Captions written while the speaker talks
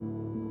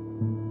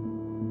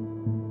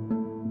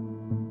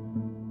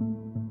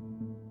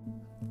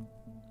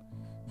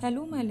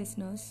Hello, my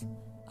listeners.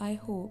 I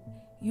hope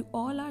you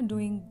all are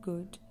doing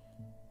good.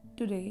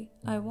 Today,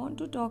 I want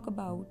to talk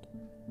about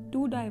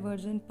two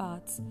divergent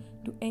paths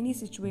to any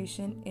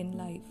situation in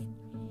life.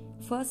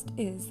 First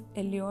is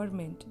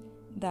allurement,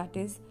 that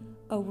is,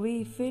 a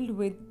way filled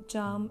with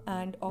charm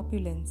and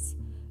opulence,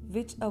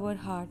 which our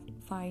heart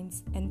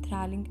finds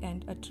enthralling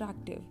and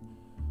attractive.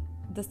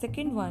 The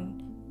second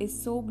one is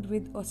soaked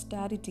with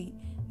austerity,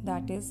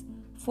 that is,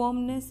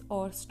 firmness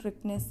or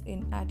strictness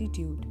in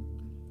attitude.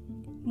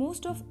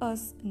 Most of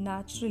us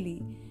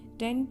naturally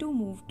tend to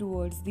move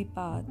towards the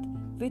path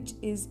which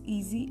is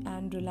easy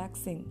and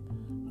relaxing,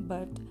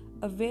 but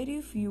a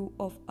very few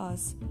of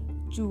us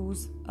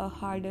choose a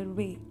harder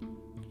way.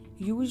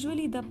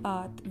 Usually, the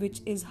path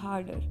which is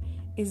harder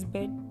is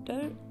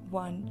better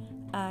one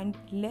and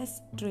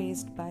less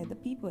traced by the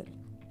people.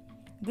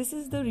 This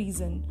is the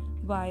reason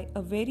why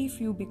a very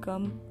few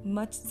become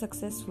much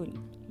successful.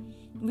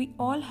 We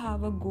all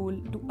have a goal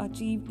to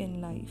achieve in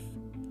life.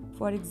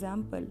 For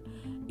example,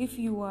 if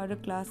you are a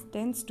class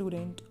 10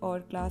 student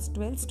or class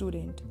 12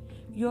 student,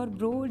 your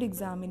board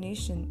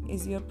examination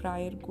is your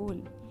prior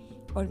goal.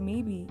 Or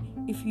maybe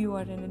if you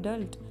are an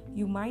adult,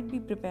 you might be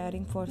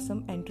preparing for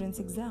some entrance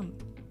exam.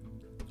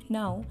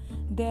 Now,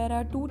 there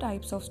are two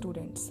types of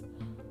students.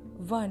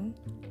 One,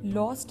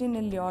 lost in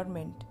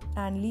allurement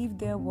and leave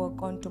their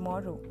work on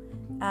tomorrow,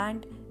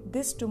 and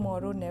this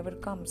tomorrow never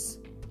comes.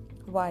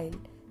 While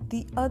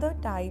the other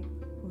type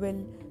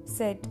will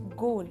set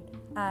goal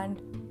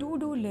and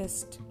to-do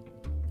list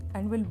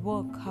and will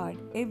work hard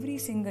every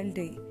single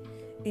day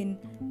in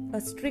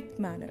a strict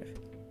manner.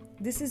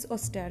 This is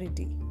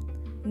austerity.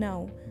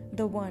 Now,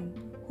 the one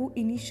who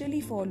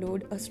initially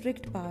followed a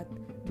strict path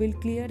will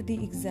clear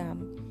the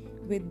exam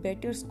with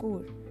better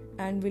score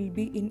and will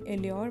be in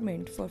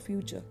allurement for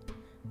future,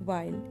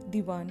 while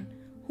the one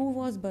who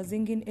was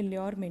buzzing in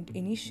allurement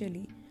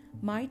initially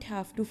might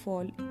have to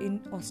fall in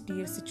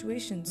austere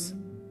situations.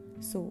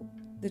 So,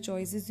 the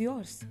choice is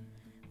yours.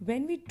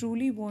 When we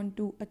truly want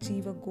to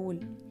achieve a goal,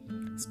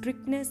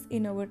 strictness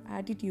in our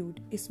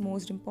attitude is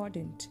most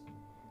important.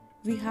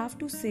 We have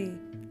to say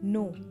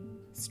no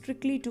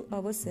strictly to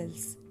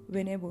ourselves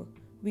whenever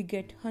we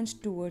get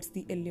hunched towards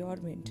the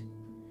allurement.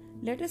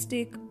 Let us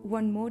take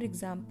one more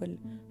example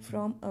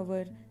from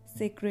our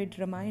sacred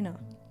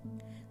Ramayana.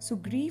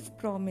 Sugriv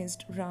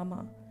promised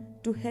Rama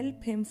to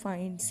help him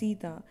find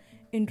Sita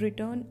in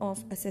return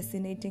of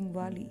assassinating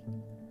Vali.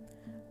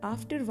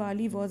 After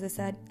Vali was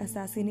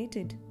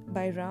assassinated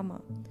by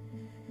Rama,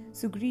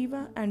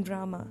 Sugriva and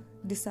Rama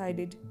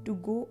decided to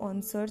go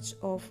on search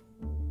of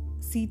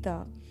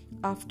Sita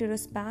after a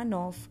span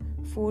of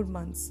 4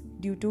 months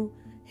due to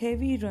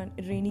heavy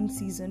raining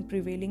season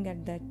prevailing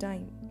at that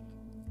time.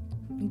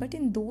 But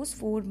in those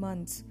 4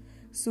 months,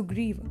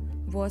 Sugriva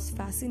was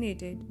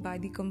fascinated by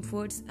the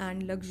comforts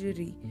and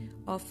luxury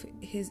of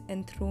his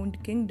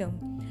enthroned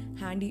kingdom,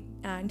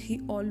 and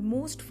he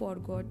almost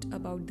forgot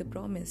about the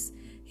promise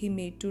he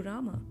made to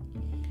Rama.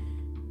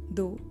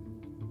 Though,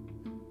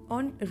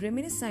 on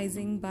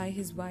reminiscing by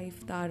his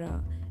wife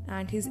Tara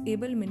and his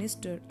able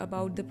minister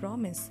about the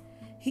promise,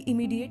 he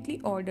immediately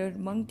ordered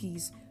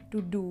monkeys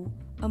to do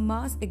a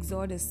mass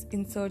exodus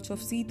in search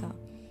of Sita,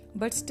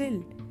 but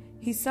still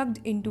he sucked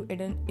into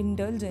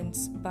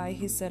indulgence by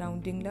his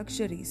surrounding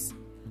luxuries.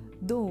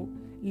 Though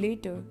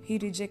later he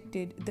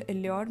rejected the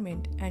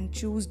allurement and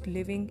chose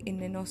living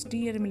in an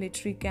austere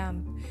military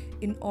camp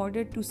in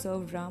order to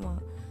serve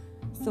Rama.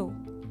 So,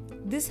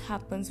 this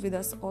happens with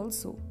us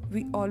also.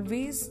 We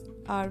always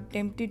are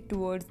tempted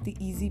towards the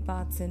easy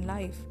paths in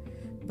life,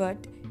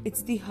 but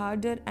it's the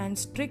harder and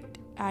strict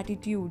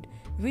attitude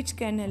which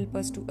can help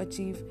us to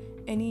achieve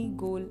any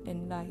goal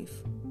in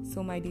life.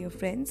 So, my dear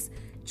friends,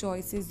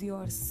 choice is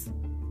yours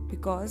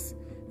because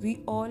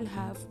we all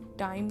have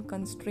time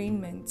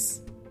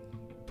constraints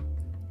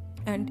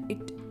and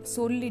it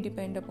solely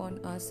depends upon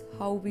us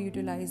how we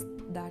utilize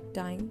that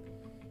time.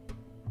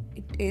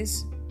 It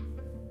is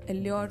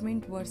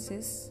allurement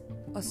versus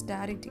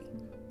austerity.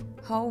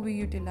 How we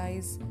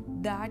utilize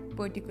that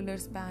particular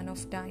span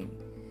of time.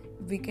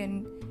 We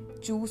can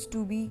choose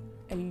to be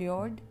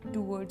allured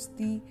towards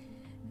the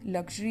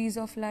luxuries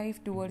of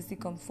life, towards the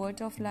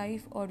comfort of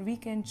life, or we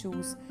can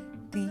choose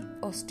the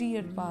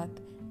austere path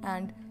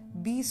and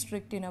be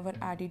strict in our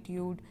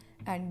attitude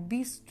and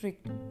be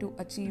strict to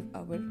achieve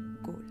our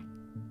goal.